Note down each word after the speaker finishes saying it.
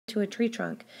to a tree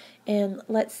trunk, and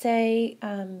let's say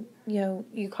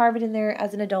you carve it in there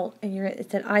as an adult, and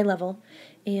it's at eye level,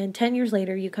 and 10 years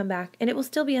later you come back and it will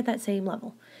still be at that same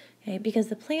level. Okay, because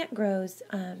the plant grows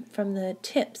from the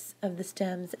tips of the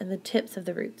stems and the tips of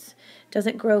the roots. It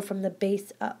doesn't grow from the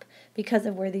base up because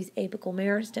of where these apical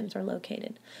meristems are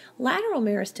located. Lateral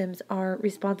meristems are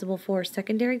responsible for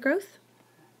secondary growth.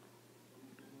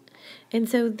 And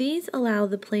so these allow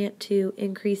the plant to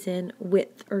increase in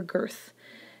width or girth.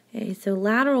 Okay, so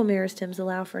lateral meristems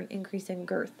allow for an increase in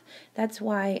girth. That's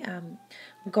why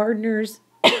gardeners,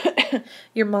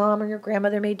 your mom or your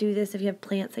grandmother may do this if you have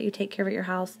plants that you take care of at your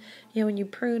house. When you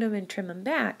prune them and trim them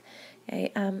back,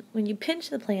 okay, when you pinch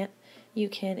the plant, you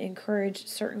can encourage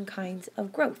certain kinds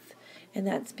of growth. And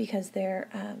that's because they're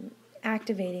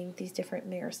activating these different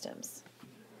meristems.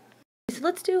 So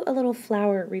let's do a little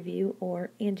flower review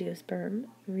or angiosperm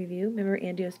review. Remember,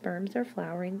 angiosperms are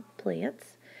flowering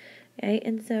plants. Okay,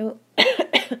 and so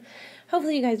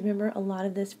hopefully you guys remember a lot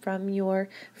of this from your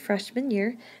freshman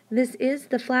year.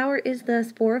 The flower is the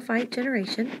sporophyte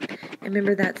generation. And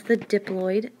remember, that's the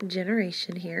diploid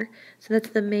generation here. So that's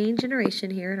the main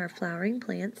generation here in our flowering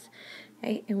plants.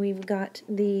 Okay, and we've got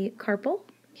the carpel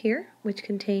here, which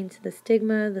contains the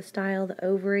stigma, the style, the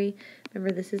ovary.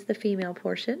 Remember, this is the female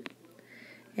portion.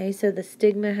 Okay, so the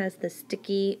stigma has the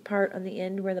sticky part on the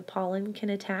end where the pollen can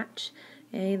attach.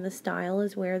 Okay, and the style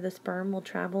is where the sperm will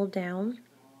travel down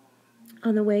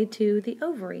on the way to the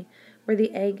ovary, where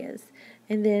the egg is.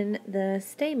 And then the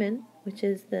stamen, which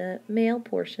is the male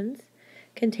portions,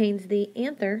 contains the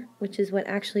anther, which is what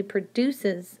actually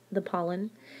produces the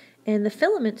pollen. And the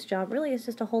filament's job really is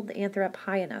just to hold the anther up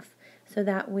high enough so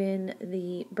that when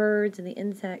the birds and the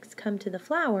insects come to the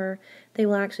flower, they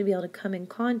will actually be able to come in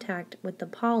contact with the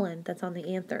pollen that's on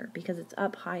the anther because it's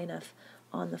up high enough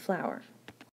on the flower.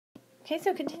 Okay,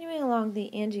 so continuing along the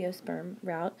angiosperm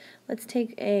route, let's do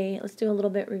a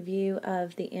little bit review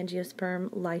of the angiosperm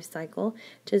life cycle,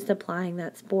 just applying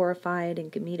that sporophyte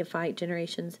and gametophyte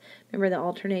generations. Remember the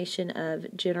alternation of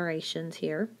generations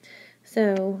here.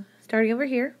 So starting over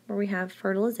here where we have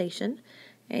fertilization.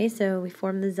 Okay, so we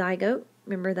form the zygote.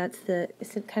 Remember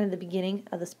it's kind of the beginning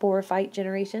of the sporophyte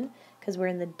generation because we're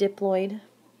in the diploid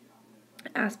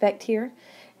aspect here.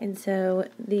 And so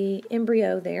the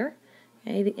embryo there,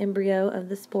 okay, the embryo of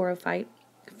the sporophyte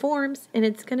forms, and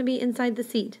it's going to be inside the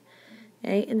seed.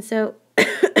 Okay, and so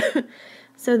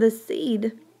so the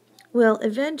seed will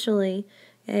eventually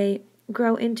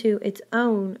grow into its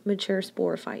own mature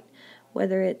sporophyte,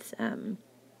 whether it's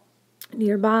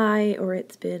nearby or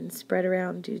it's been spread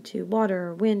around due to water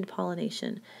or wind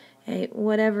pollination. Okay,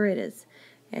 whatever it is.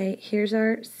 Okay, here's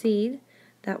our seed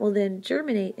that will then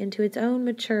germinate into its own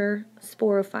mature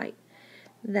sporophyte.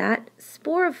 That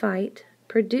sporophyte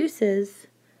produces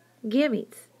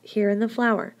gametes here in the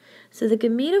flower. So the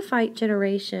gametophyte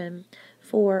generation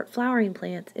for flowering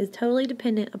plants is totally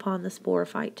dependent upon the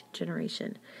sporophyte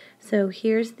generation. So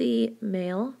here's the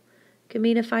male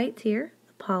gametophytes here,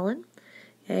 the pollen,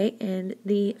 okay, and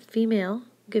the female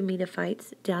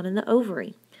gametophytes down in the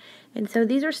ovary. And so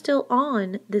these are still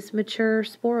on this mature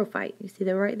sporophyte. You see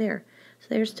they're right there. So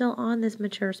they're still on this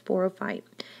mature sporophyte.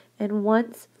 And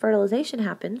once fertilization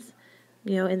happens,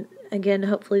 and again,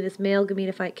 hopefully this male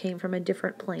gametophyte came from a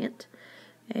different plant.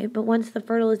 Okay, but once the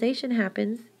fertilization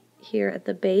happens here at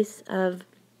the base of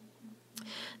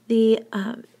the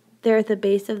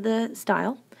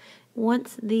style,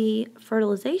 once the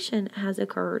fertilization has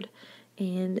occurred,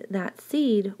 and that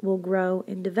seed will grow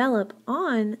and develop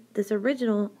on this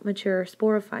original mature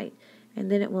sporophyte,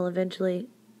 and then it will eventually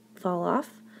fall off,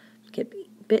 get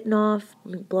bitten off,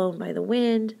 blown by the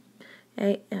wind,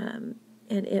 okay,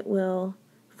 and it will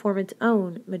form its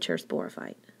own mature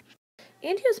sporophyte.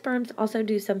 Angiosperms also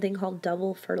do something called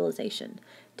double fertilization.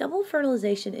 Double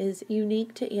fertilization is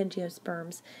unique to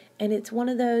angiosperms, and it's one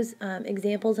of those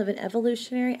examples of an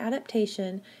evolutionary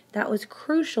adaptation that was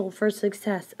crucial for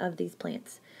success of these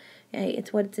plants. Okay,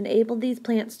 it's what's enabled these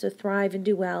plants to thrive and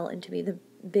do well and to be the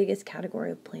biggest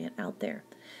category of plant out there.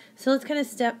 So let's kind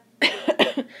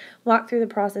of walk through the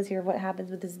process here of what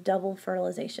happens with this double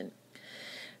fertilization.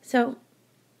 So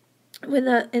in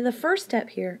the first step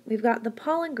here, we've got the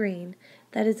pollen grain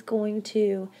that is going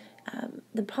to,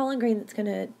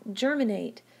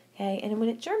 germinate, okay, and when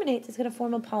it germinates, it's going to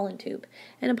form a pollen tube.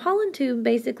 And a pollen tube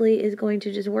basically is going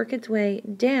to just work its way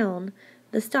down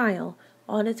the style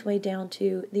on its way down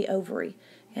to the ovary.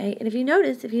 Okay, and if you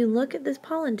notice, if you look at this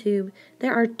pollen tube,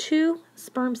 there are 2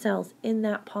 sperm cells in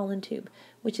that pollen tube,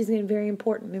 which is very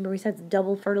important. Remember, we said it's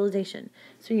double fertilization.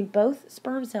 So you need both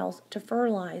sperm cells to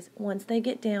fertilize once they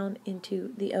get down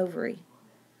into the ovary.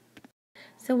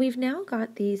 So so we've now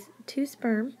got these two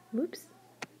sperm,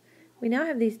 we now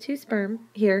have these two sperm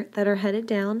here that are headed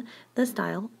down the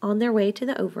style on their way to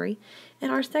the ovary.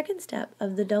 And our second step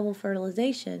of the double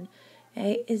fertilization,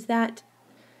 okay, is that,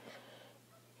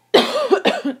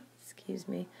 excuse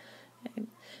me, okay,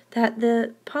 that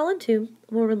the pollen tube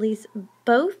will release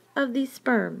both of these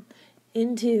sperm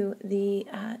into the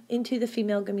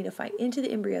female gametophyte, into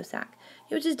the embryo sac,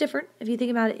 which is different if you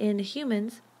think about it in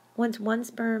humans. Once one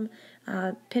sperm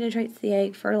penetrates the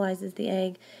egg, fertilizes the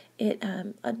egg, it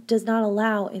does not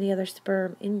allow any other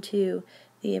sperm into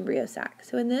the embryo sac.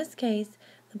 So in this case,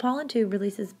 the pollen tube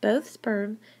releases both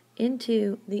sperm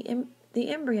into the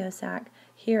embryo sac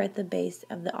here at the base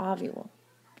of the ovule.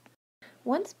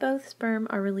 Once both sperm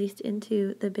are released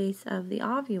into the base of the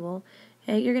ovule,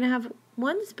 okay, you're going to have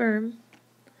one sperm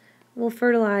will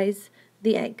fertilize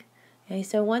the egg. Okay,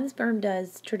 so one sperm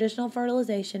does traditional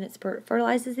fertilization. It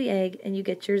fertilizes the egg, and you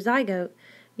get your zygote.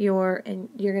 And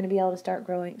you're going to be able to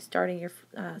starting your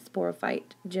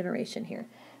sporophyte generation here.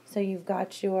 So you've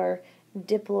got your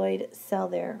diploid cell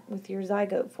there with your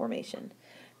zygote formation.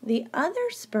 The other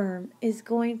sperm is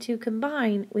going to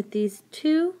combine with these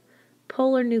two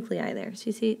polar nuclei there. So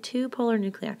you see two polar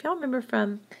nuclei. If y'all remember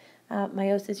from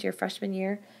meiosis your freshman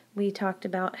year, we talked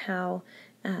about how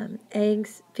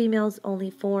males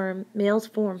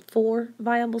form 4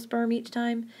 viable sperm each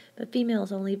time, but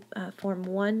females only form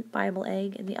 1 viable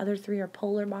egg, and the other 3 are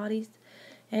polar bodies.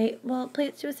 Okay, well,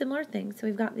 plants do a similar thing. So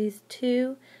we've got these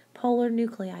two polar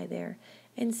nuclei there.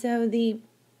 And so the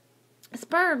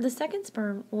second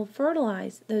sperm will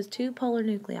fertilize those two polar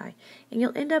nuclei, and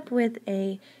you'll end up with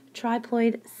a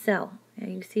triploid cell.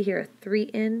 And you can see here a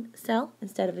 3N cell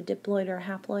instead of a diploid or a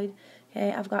haploid.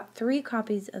 Okay, I've got 3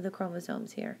 copies of the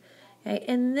chromosomes here. Okay,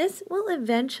 and this will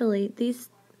eventually,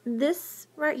 this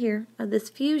right here, this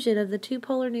fusion of the two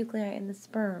polar nuclei in the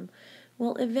sperm,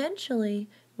 will eventually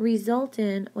result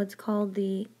in what's called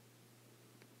the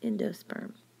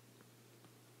endosperm.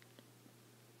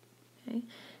 Okay,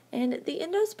 and the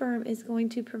endosperm is going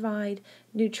to provide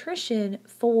nutrition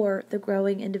for the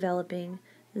growing and developing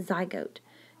zygote.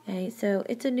 Okay, so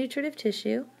it's a nutritive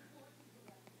tissue.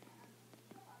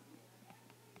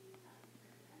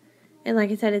 And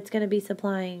like I said, it's going to be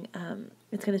supplying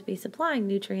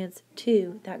nutrients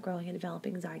to that growing and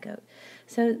developing zygote.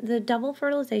 So the double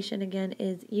fertilization, again,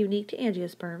 is unique to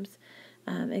angiosperms.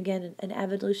 Again, an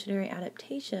evolutionary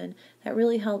adaptation that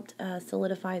really helped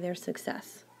solidify their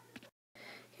success.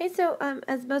 Okay, so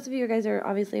as most of you guys are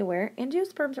obviously aware,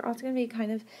 angiosperms are also going to be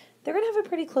they're going to have a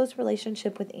pretty close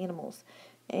relationship with animals.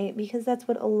 Okay, because that's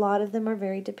what a lot of them are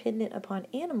very dependent upon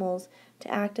animals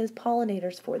to act as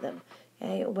pollinators for them.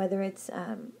 Okay, whether it's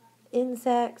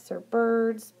insects or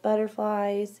birds,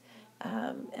 butterflies,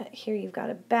 here you've got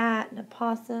a bat and a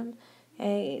possum.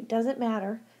 Okay, it doesn't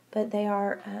matter, but they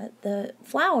are the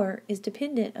plant is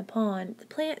dependent upon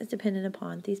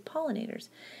these pollinators.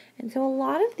 And so a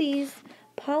lot of these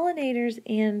pollinators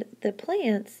and the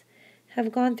plants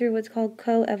have gone through what's called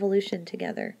coevolution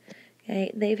together.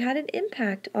 Okay, they've had an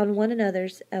impact on one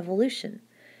another's evolution.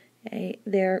 Okay,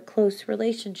 their close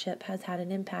relationship has had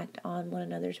an impact on one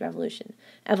another's evolution.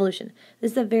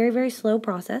 This is a very, very slow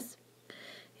process.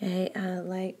 Okay,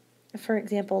 like, for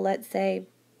example, let's say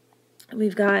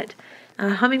we've got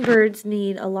hummingbirds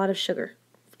need a lot of sugar,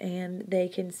 and they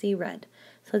can see red.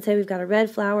 So let's say we've got a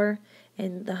red flower,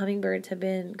 and the hummingbirds have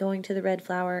been going to the red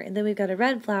flower, and then we've got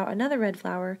another red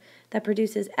flower that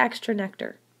produces extra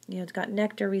nectar. It's got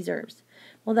nectar reserves.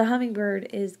 Well, the hummingbird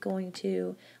is going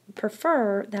to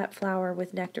prefer that flower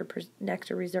with nectar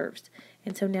reserves.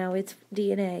 And so now its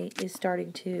DNA is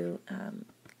starting to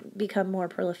become more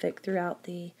prolific throughout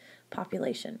the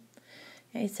population.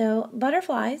 Okay, so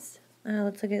butterflies,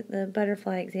 let's look at the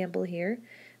butterfly example here.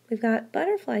 We've got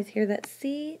butterflies here that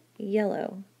see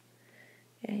yellow.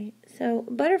 Okay, so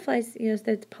butterflies,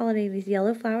 that's pollinating these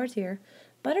yellow flowers here.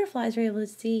 Butterflies are able to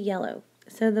see yellow.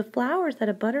 So the flowers that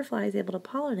a butterfly is able to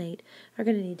pollinate are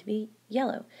going to need to be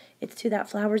yellow. It's to that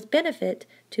flower's benefit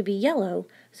to be yellow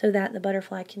so that the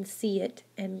butterfly can see it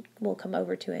and will come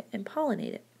over to it and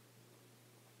pollinate it.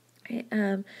 Okay,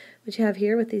 what you have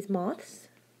here with these moths.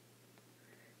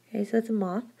 Okay, so that's a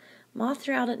moth. Moths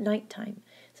are out at nighttime.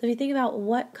 So if you think about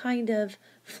what kind of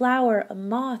flower a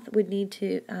moth would need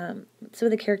to, some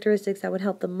of the characteristics that would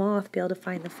help the moth be able to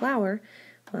find the flower,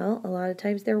 well, a lot of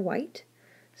times they're white.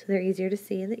 So they're easier to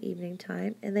see in the evening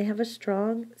time, and they have a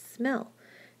strong smell.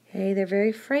 Okay, they're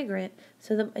very fragrant,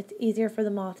 so it's easier for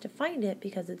the moth to find it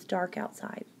because it's dark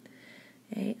outside.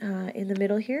 Okay, in the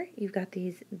middle here, you've got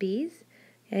these bees.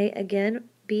 Okay, again,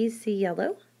 bees see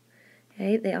yellow.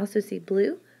 Okay, they also see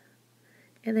blue,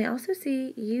 and they also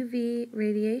see UV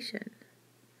radiation.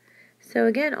 So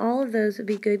again, all of those would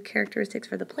be good characteristics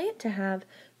for the plant to have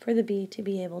for the bee to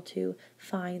be able to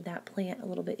find that plant a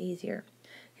little bit easier.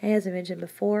 Okay, as I mentioned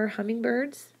before,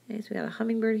 hummingbirds. Okay, so we got a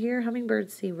hummingbird here.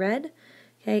 Hummingbirds see red.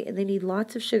 Okay, and they need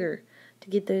lots of sugar to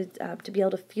get those to be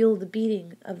able to fuel the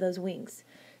beating of those wings.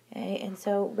 Okay, and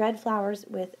so red flowers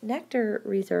with nectar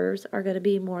reserves are going to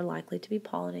be more likely to be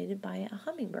pollinated by a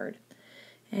hummingbird.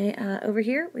 Okay, over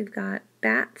here we've got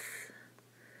bats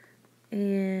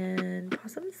and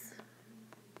possums.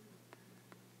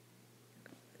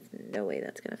 There's no way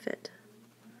that's going to fit.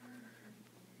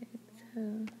 Okay,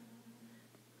 so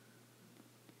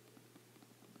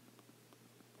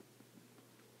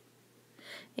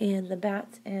and the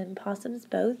bats and possums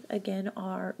both, again,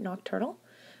 are nocturnal.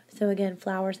 So again,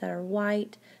 flowers that are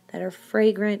white, that are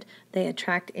fragrant, they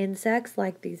attract insects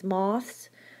like these moths.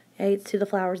 Okay, it's to the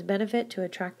flower's benefit to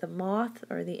attract the moth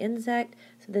or the insect.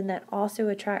 So then that also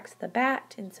attracts the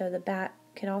bat, and so the bat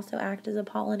can also act as a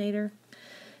pollinator.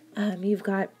 You've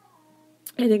got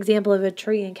an example of a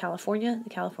tree in California, the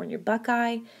California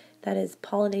buckeye, that is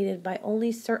pollinated by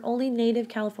only native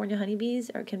California honeybees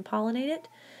can pollinate it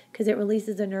because it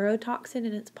releases a neurotoxin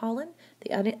in its pollen.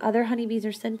 The other honeybees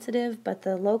are sensitive, but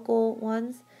the local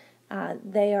ones,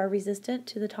 they are resistant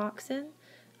to the toxin.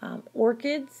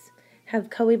 Orchids have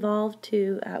co-evolved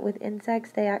with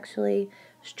insects. They actually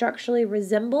structurally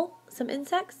resemble some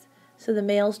insects. So the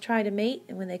males try to mate,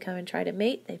 and when they come and try to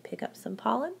mate, they pick up some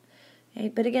pollen. Okay,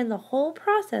 but again, the whole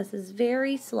process is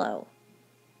very slow.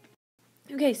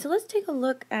 Okay, so let's take a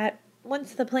look at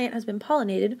once the plant has been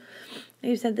pollinated.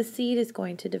 You said the seed is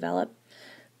going to develop.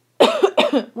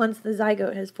 Once the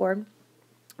zygote has formed,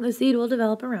 the seed will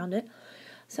develop around it.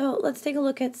 So let's take a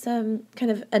look at some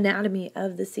kind of anatomy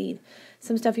of the seed.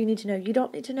 Some stuff you need to know. You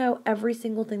don't need to know every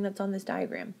single thing that's on this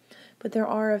diagram, but there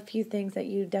are a few things that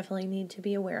you definitely need to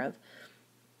be aware of.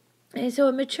 And so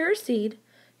a mature seed,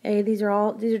 okay, these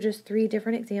are just 3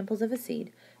 different examples of a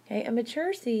seed. Okay, a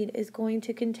mature seed is going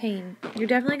to contain, you're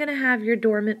definitely going to have your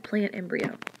dormant plant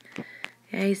embryo.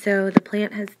 Okay, so the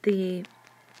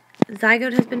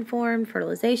zygote has been formed,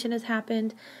 fertilization has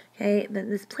happened. Okay, then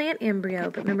this plant embryo,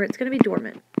 but remember it's going to be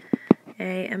dormant.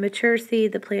 Okay, a mature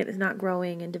seed, the plant is not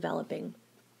growing and developing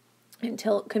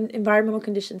until environmental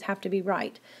conditions have to be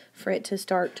right for it to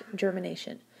start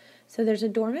germination. So there's a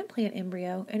dormant plant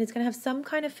embryo, and it's going to have some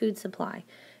kind of food supply.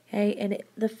 Okay, and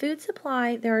the food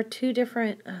supply, there are 2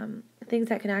 different things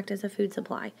that can act as a food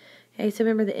supply. Okay, so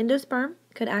remember the endosperm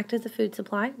could act as a food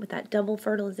supply with that double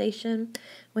fertilization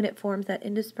when it forms that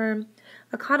endosperm.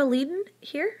 A cotyledon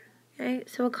here, okay,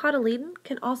 so a cotyledon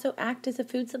can also act as a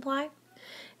food supply.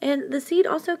 And the seed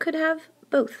also could have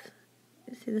both.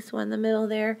 You see this one in the middle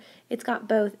there? It's got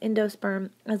both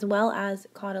endosperm as well as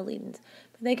cotyledons.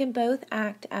 But they can both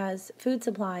act as food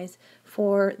supplies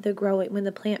for the growing, when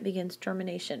the plant begins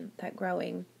germination, that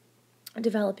growing,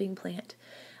 developing plant.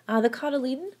 The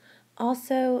cotyledon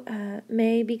also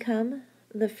may become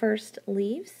the first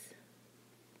leaves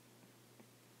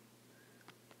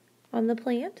on the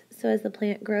plant. So as the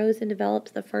plant grows and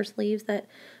develops, the first leaves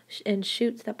and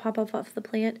shoots that pop off the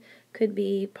plant could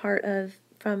be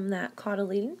from that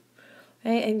cotyledon.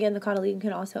 Okay? And again, the cotyledon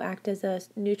can also act as a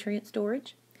nutrient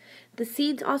storage. The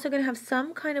seed's also going to have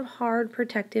some kind of hard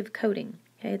protective coating.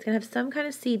 Okay, it's going to have some kind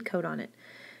of seed coat on it.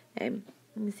 Okay,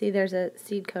 let me see, there's a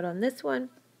seed coat on this one,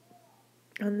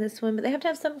 but they have to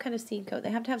have some kind of seed coat.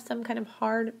 They have to have some kind of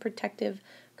hard protective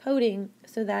coating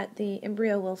so that the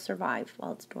embryo will survive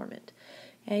while it's dormant.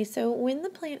 Okay, so when the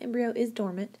plant embryo is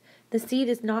dormant, the seed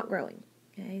is not growing.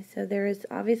 Okay, so there is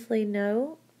obviously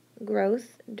no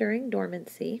growth during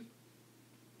dormancy.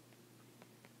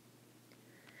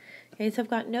 Okay, so I've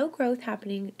got no growth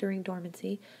happening during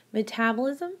dormancy.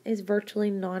 Metabolism is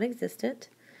virtually non-existent.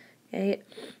 Okay,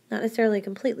 not necessarily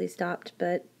completely stopped,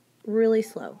 but really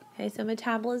slow. Okay, so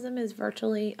metabolism is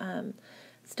virtually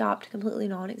stopped, completely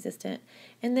non-existent.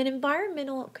 And then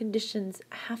environmental conditions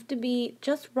have to be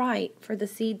just right for the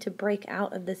seed to break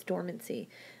out of this dormancy.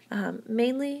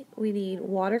 Mainly, we need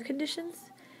water conditions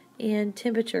and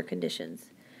temperature conditions.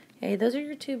 Okay, those are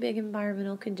your 2 big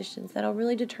environmental conditions that'll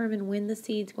really determine when the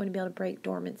seed's going to be able to break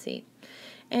dormancy.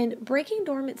 And breaking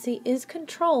dormancy is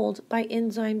controlled by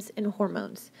enzymes and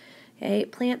hormones. Okay,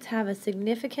 plants have a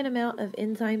significant amount of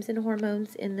enzymes and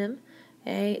hormones in them,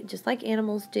 okay, just like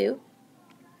animals do.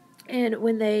 And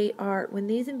when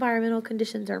these environmental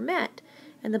conditions are met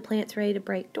and the plant's ready to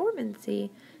break dormancy,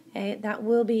 okay, that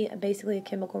will be basically a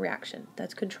chemical reaction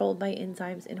that's controlled by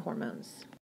enzymes and hormones.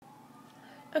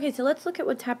 Okay, so let's look at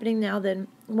what's happening now then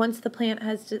once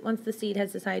the seed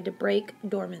has decided to break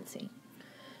dormancy.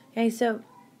 Okay, so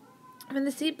When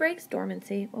the seed breaks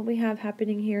dormancy, what we have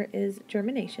happening here is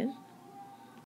germination.